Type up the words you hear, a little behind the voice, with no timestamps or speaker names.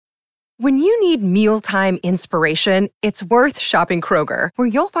When you need mealtime inspiration, it's worth shopping Kroger, where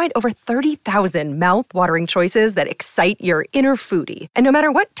you'll find over 30,000 mouth-watering choices that excite your inner foodie. And no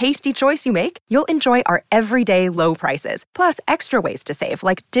matter what tasty choice you make, you'll enjoy our everyday low prices, plus extra ways to save,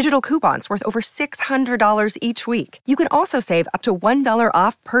 like digital coupons worth over $600 each week. You can also save up to $1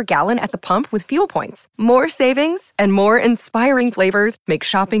 off per gallon at the pump with fuel points. More savings and more inspiring flavors make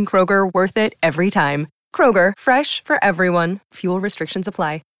shopping Kroger worth it every time. Kroger, fresh for everyone. Fuel restrictions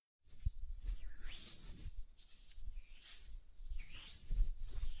apply.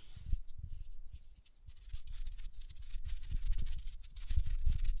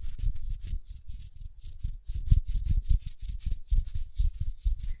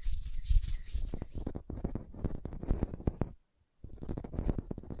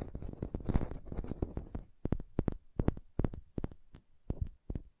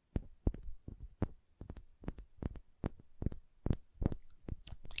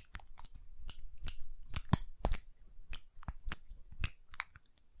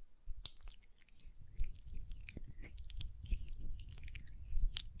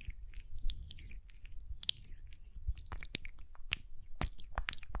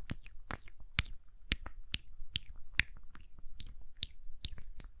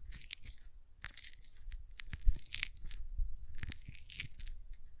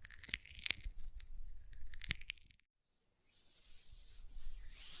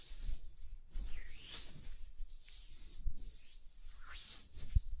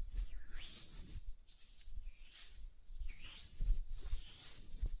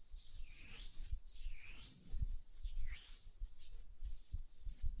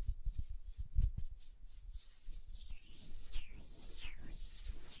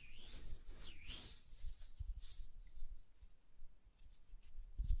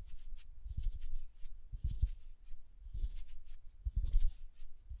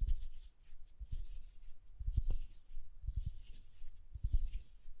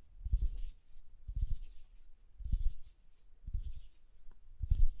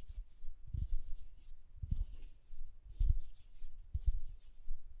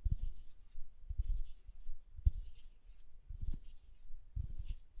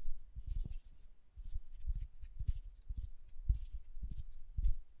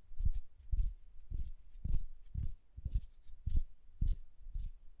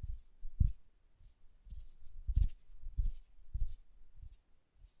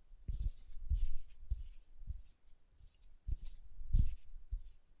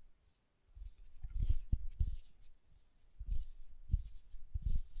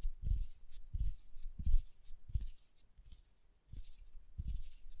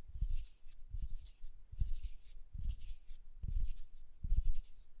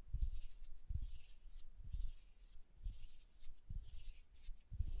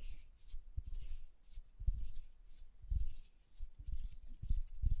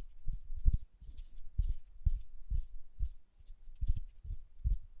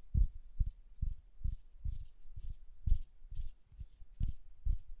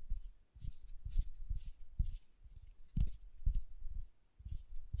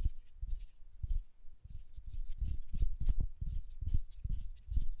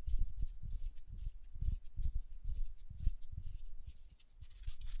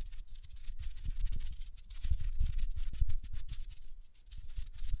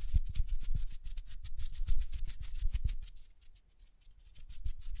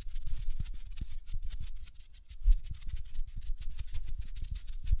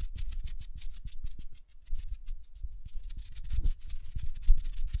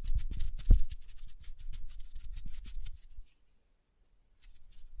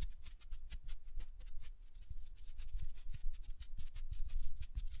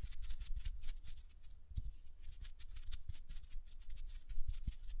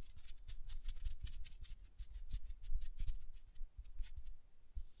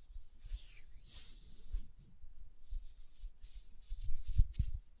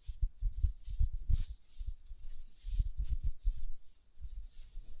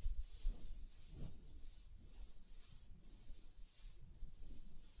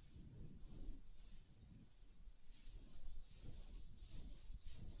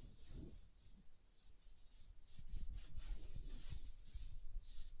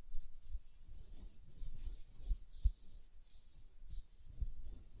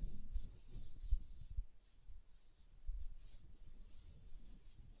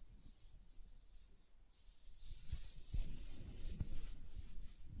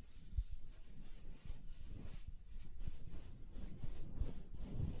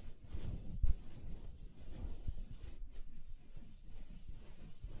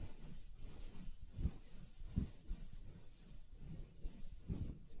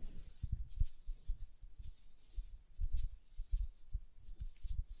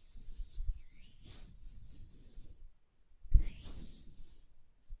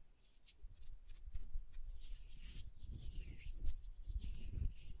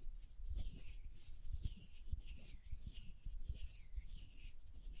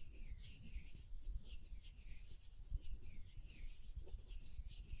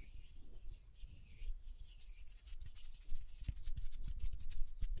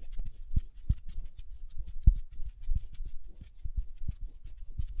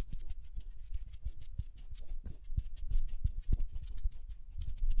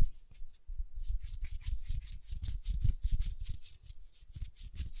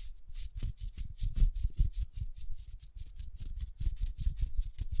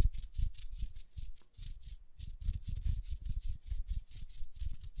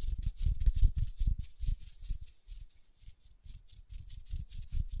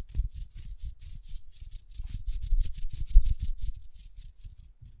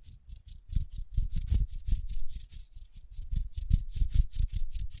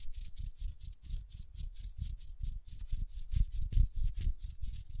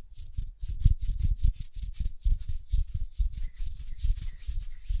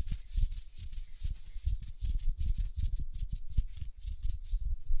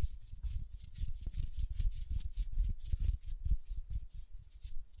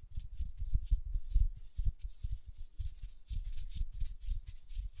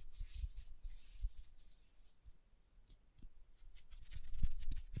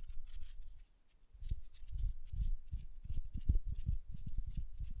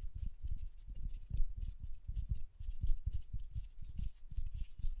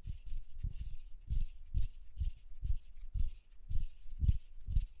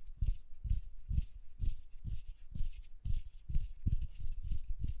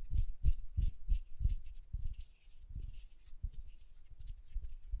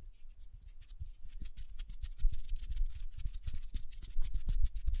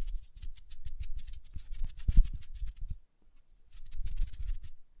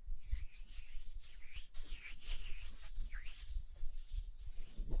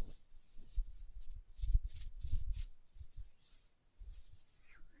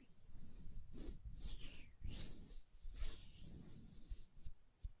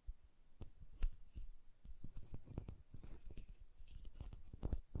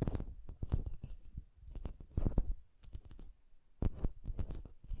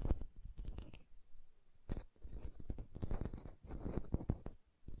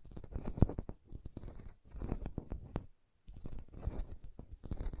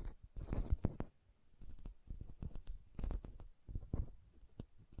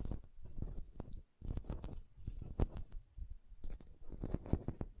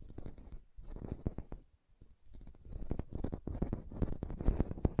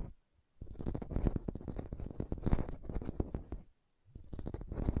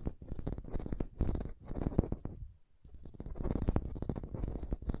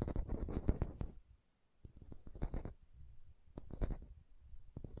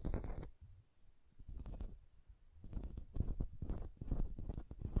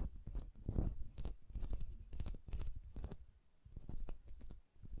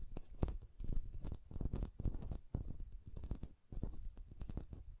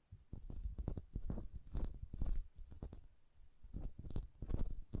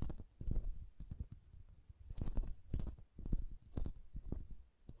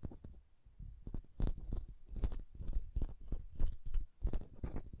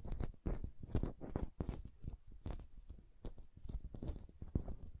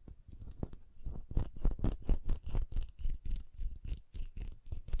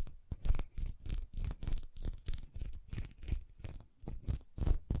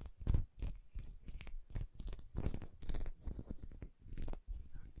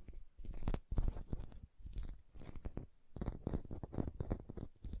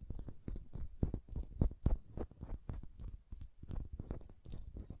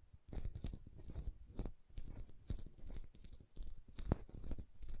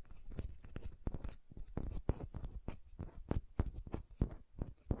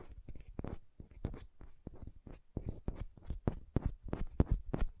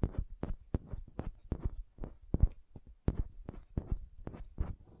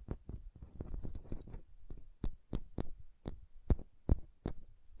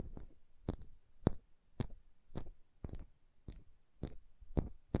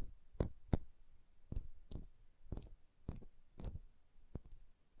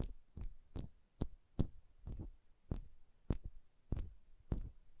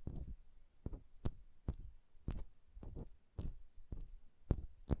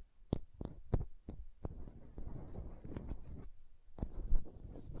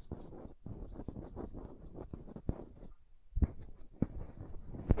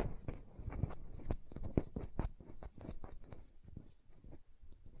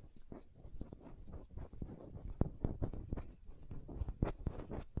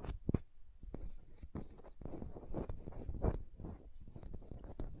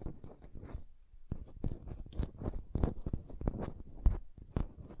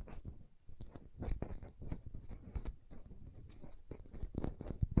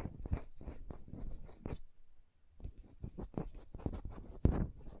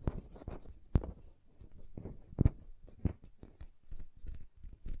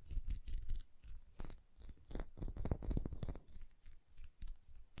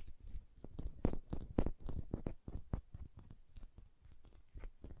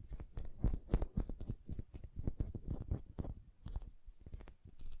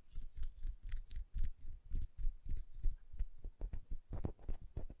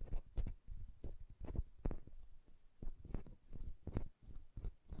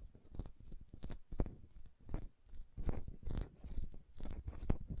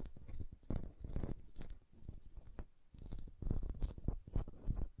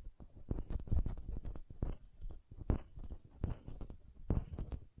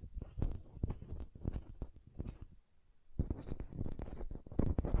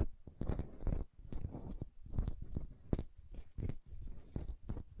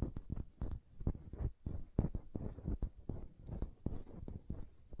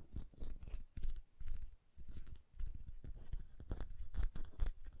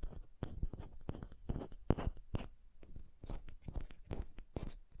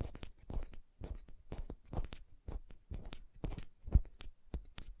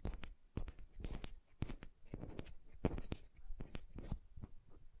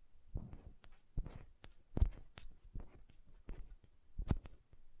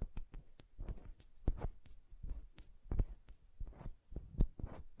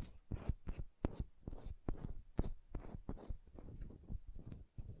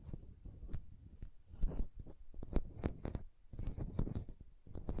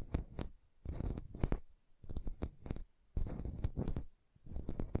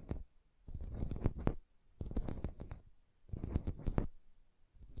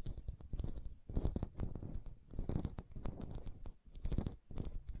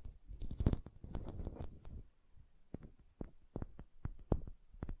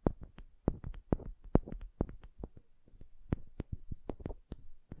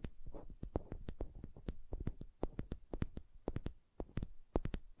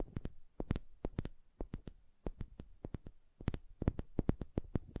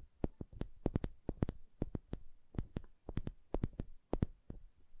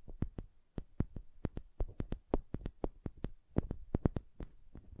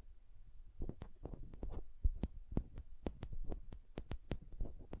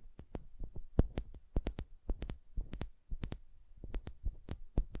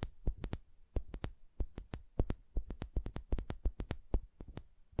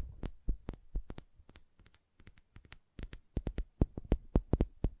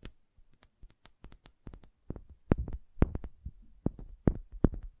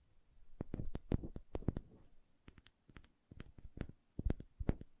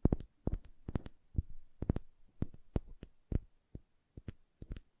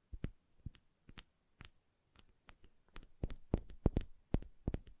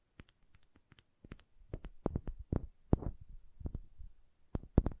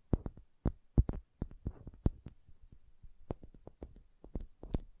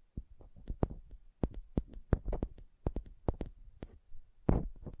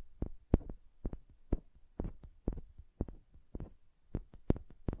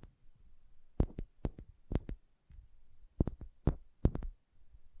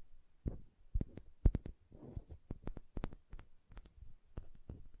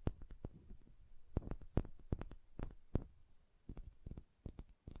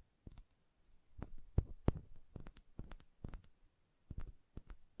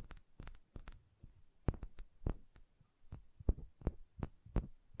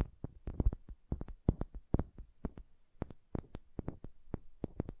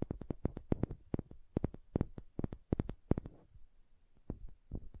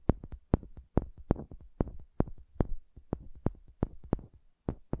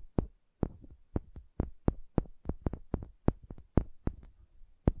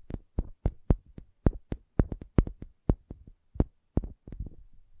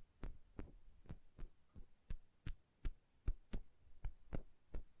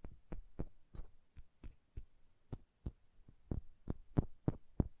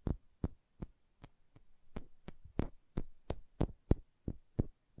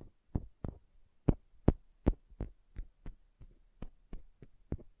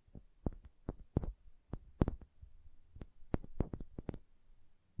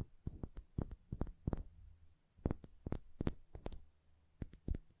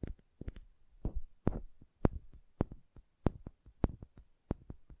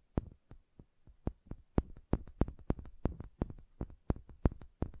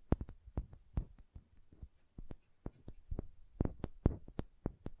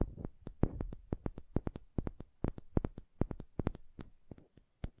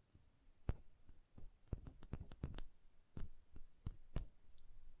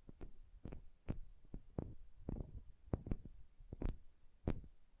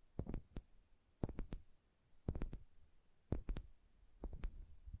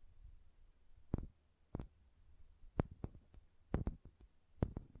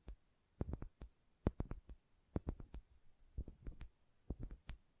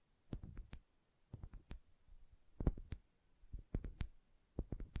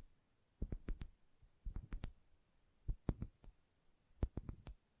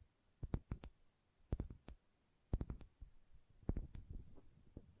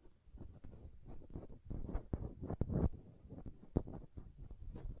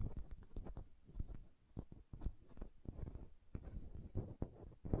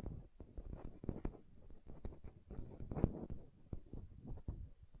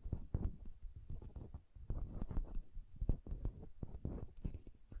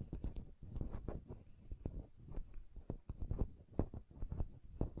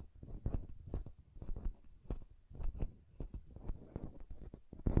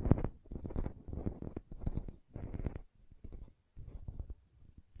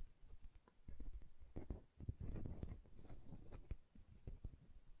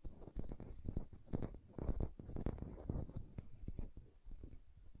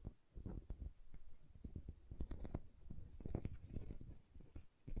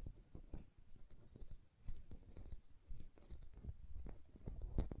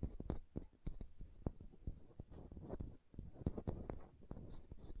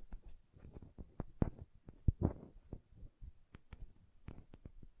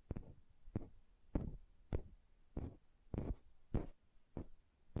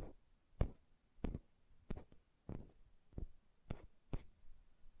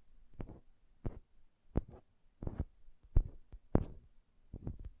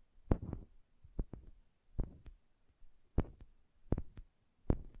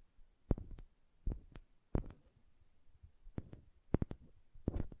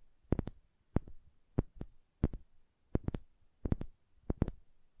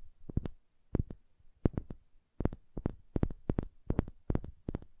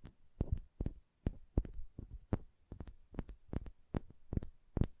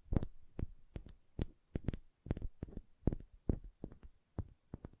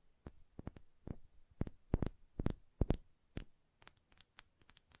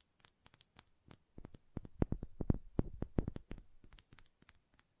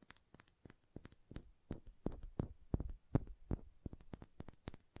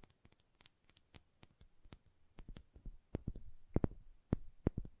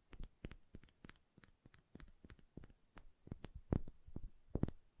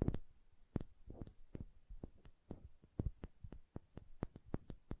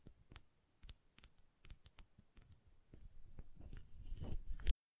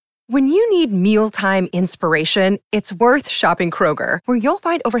 When you need mealtime inspiration, it's worth shopping Kroger, where you'll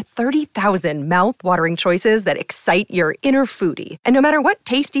find over 30,000 mouth-watering choices that excite your inner foodie. And no matter what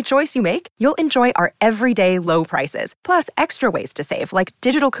tasty choice you make, you'll enjoy our everyday low prices, plus extra ways to save, like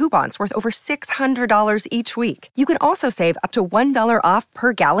digital coupons worth over $600 each week. You can also save up to $1 off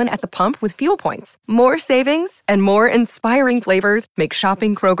per gallon at the pump with fuel points. More savings and more inspiring flavors make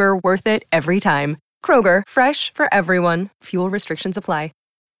shopping Kroger worth it every time. Kroger, fresh for everyone. Fuel restrictions apply.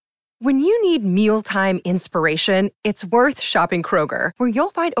 When you need mealtime inspiration, it's worth shopping Kroger, where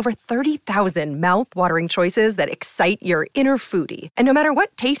you'll find over 30,000 mouth-watering choices that excite your inner foodie. And no matter what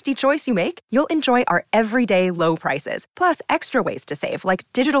tasty choice you make, you'll enjoy our everyday low prices, plus extra ways to save, like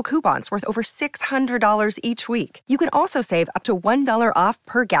digital coupons worth over $600 each week. You can also save up to $1 off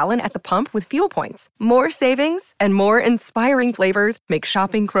per gallon at the pump with fuel points. More savings and more inspiring flavors make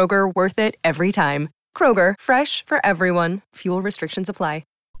shopping Kroger worth it every time. Kroger, fresh for everyone. Fuel restrictions apply.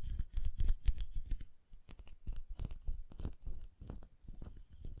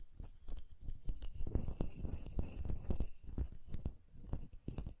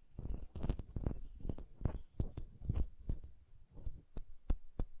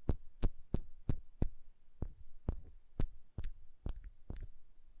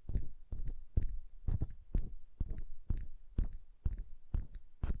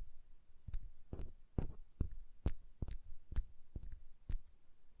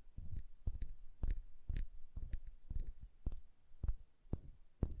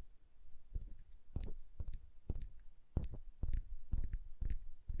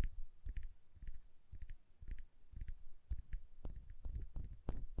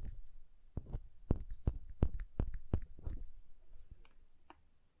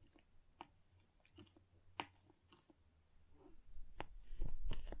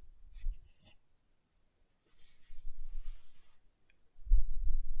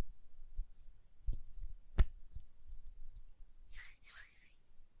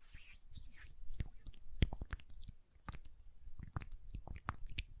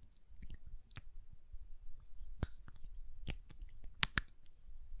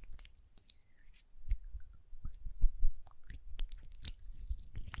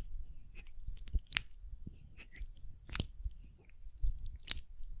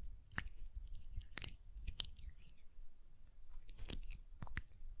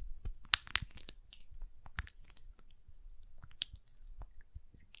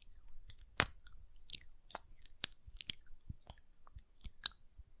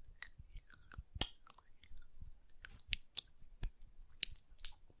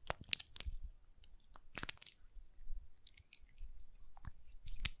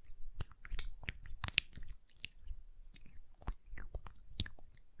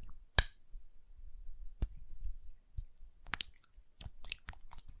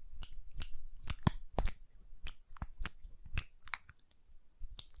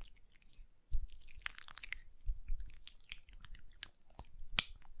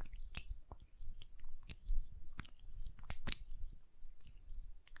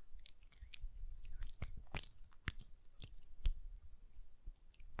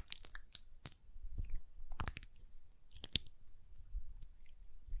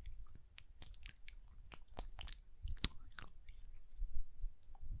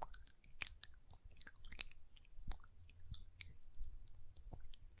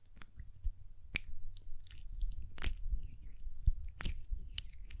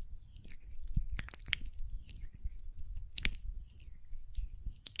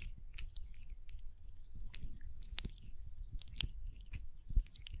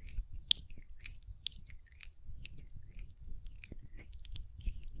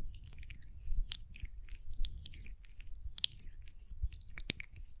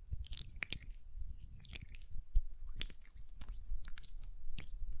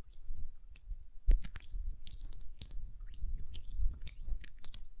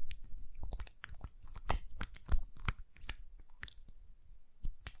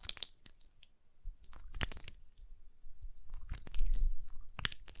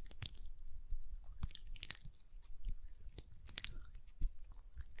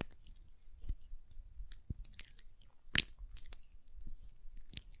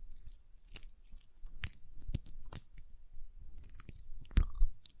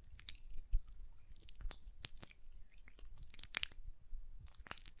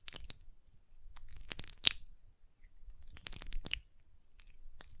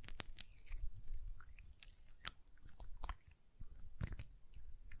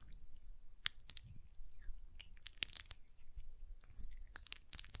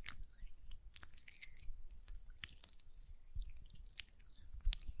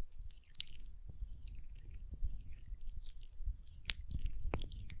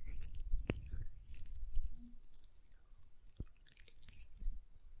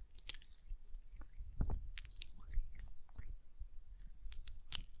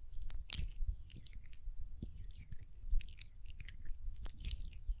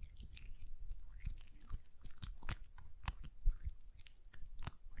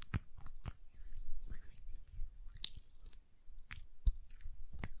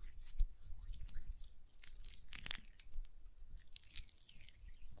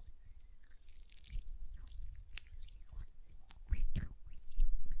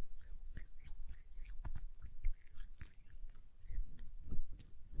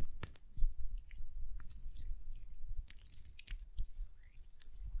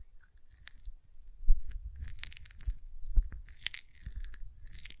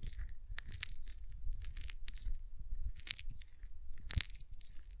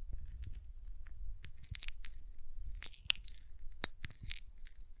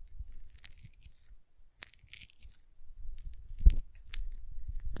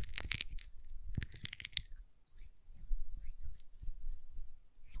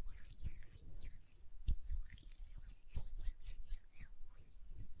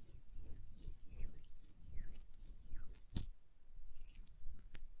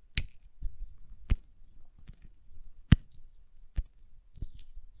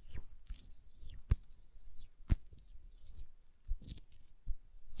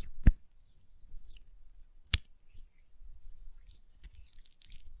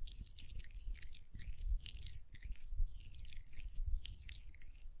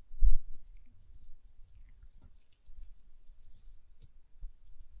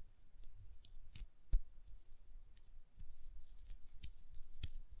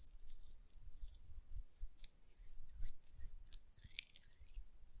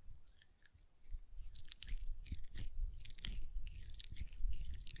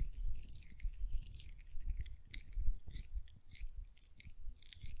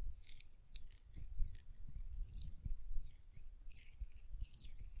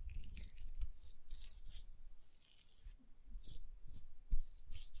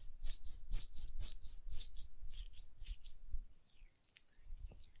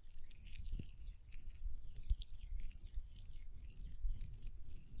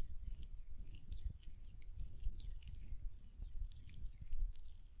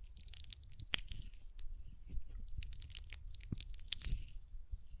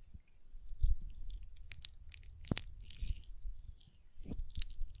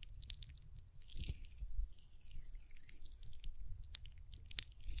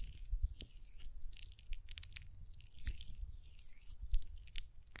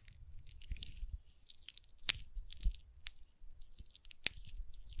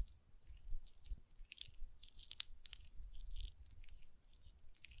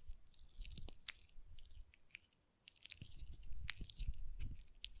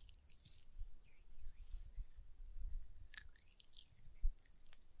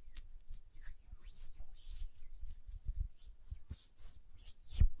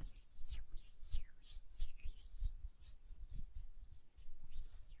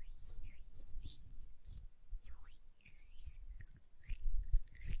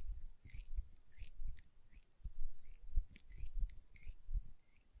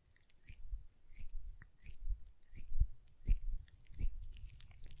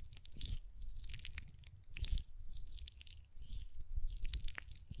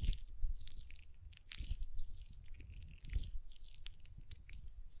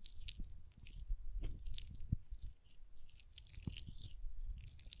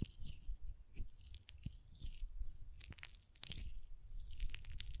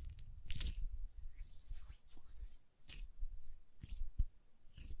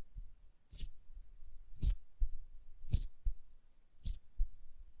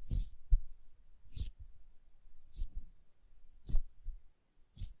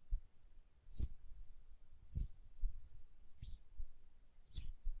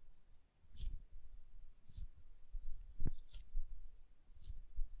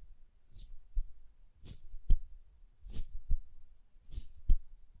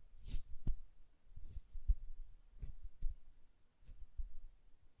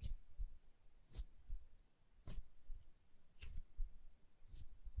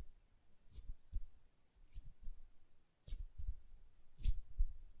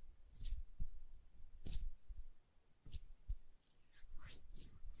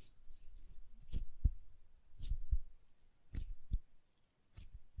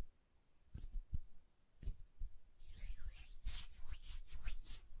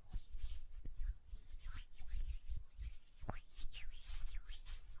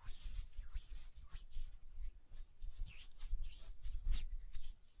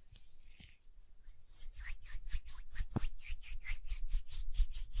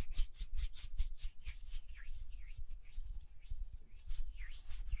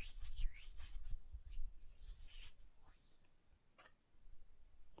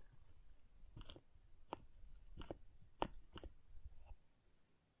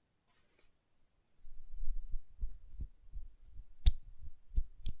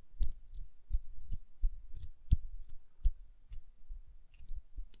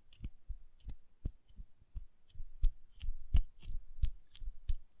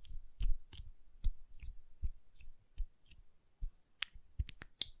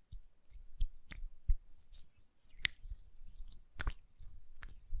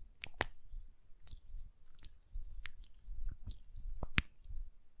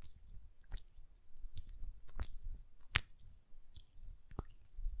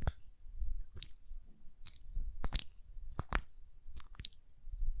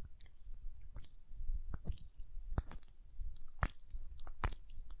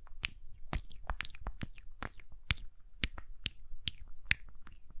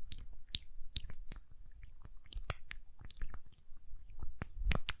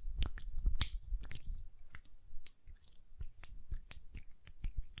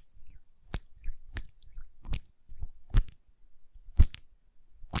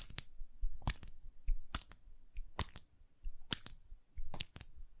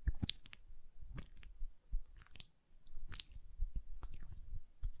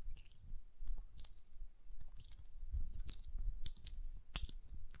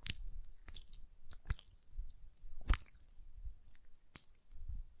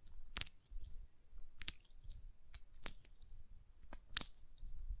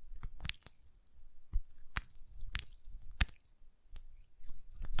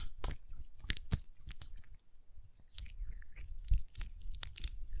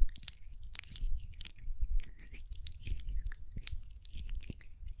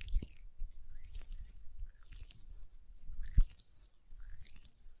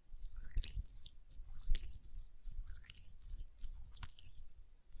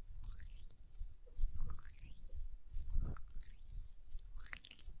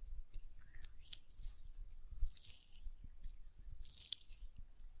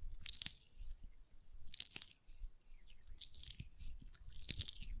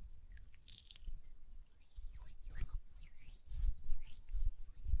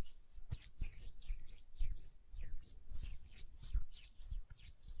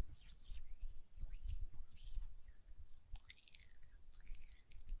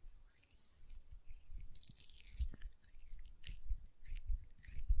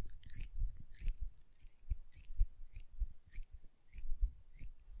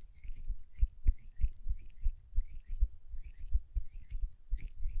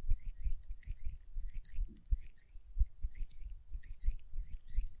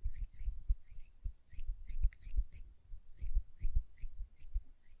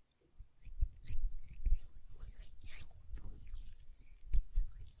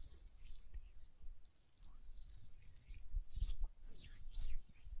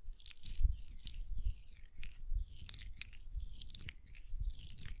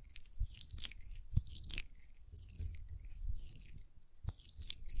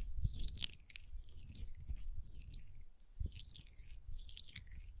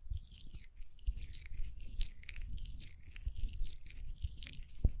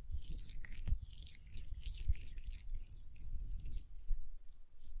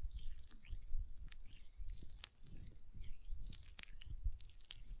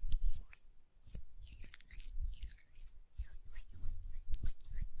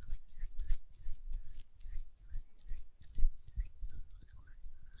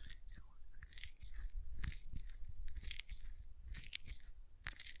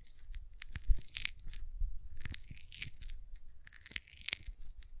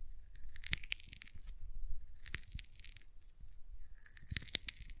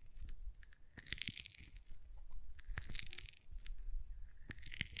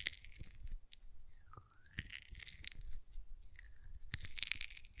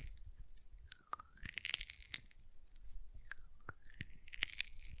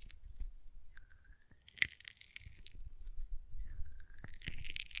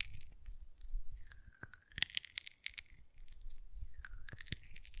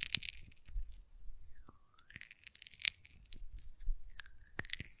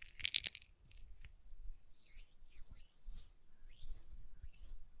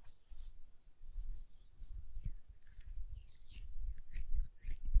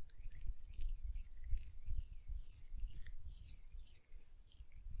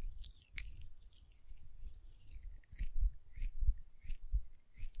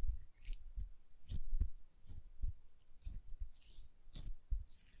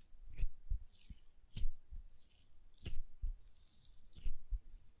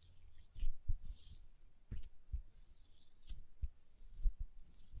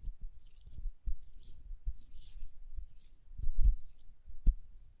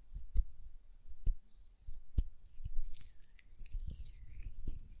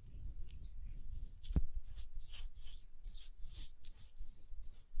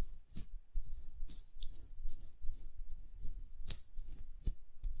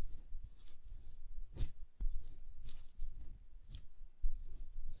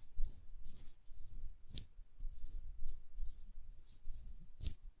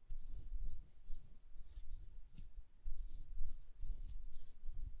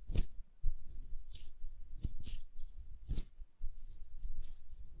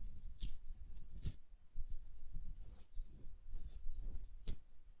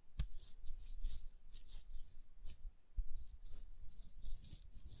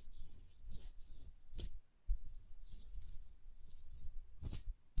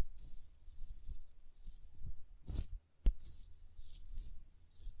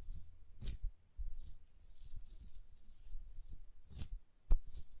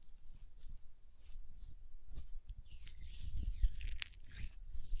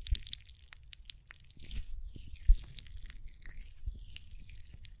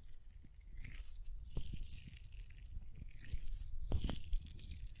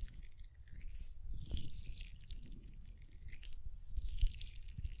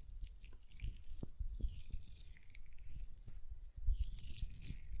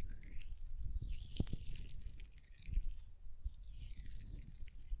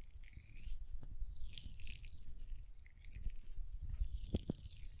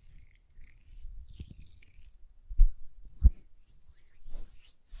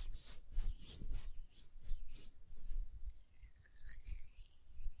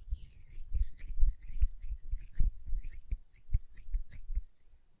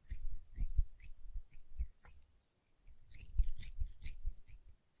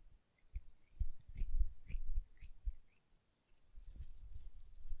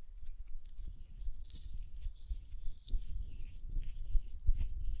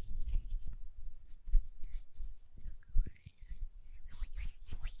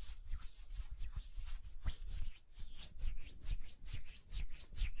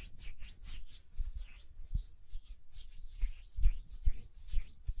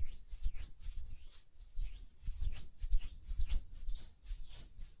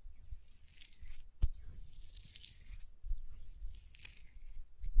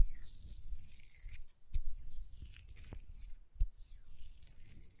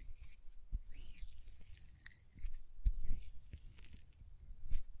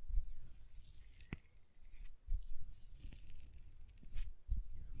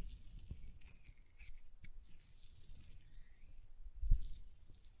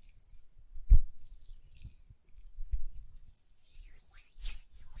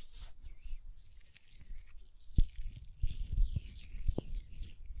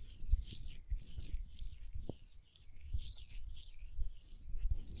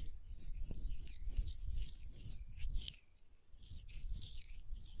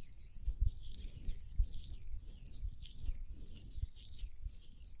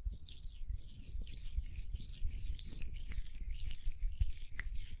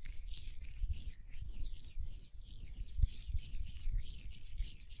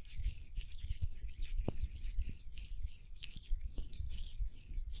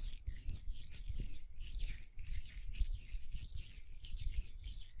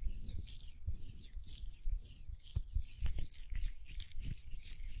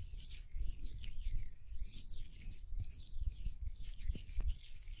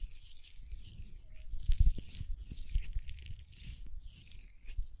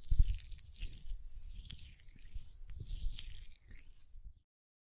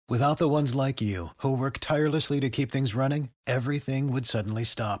 Without the ones like you, who work tirelessly to keep things running, everything would suddenly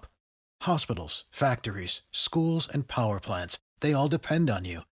stop. Hospitals, factories, schools, and power plants, they all depend on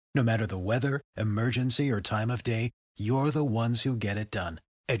you. No matter the weather, emergency, or time of day, you're the ones who get it done.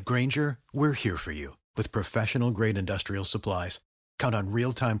 At Grainger, we're here for you with professional-grade industrial supplies. Count on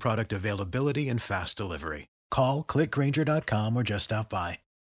real-time product availability and fast delivery. Call, clickgrainger.com, or just stop by.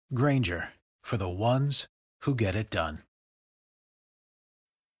 Grainger, for the ones who get it done.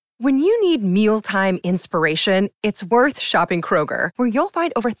 When you need mealtime inspiration, it's worth shopping Kroger, where you'll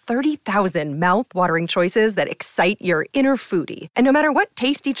find over 30,000 mouth-watering choices that excite your inner foodie. And no matter what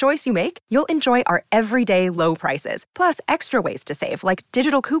tasty choice you make, you'll enjoy our everyday low prices, plus extra ways to save, like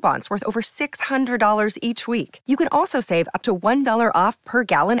digital coupons worth over $600 each week. You can also save up to $1 off per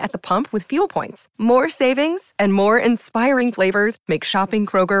gallon at the pump with fuel points. More savings and more inspiring flavors make shopping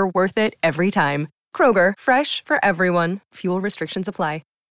Kroger worth it every time. Kroger, fresh for everyone. Fuel restrictions apply.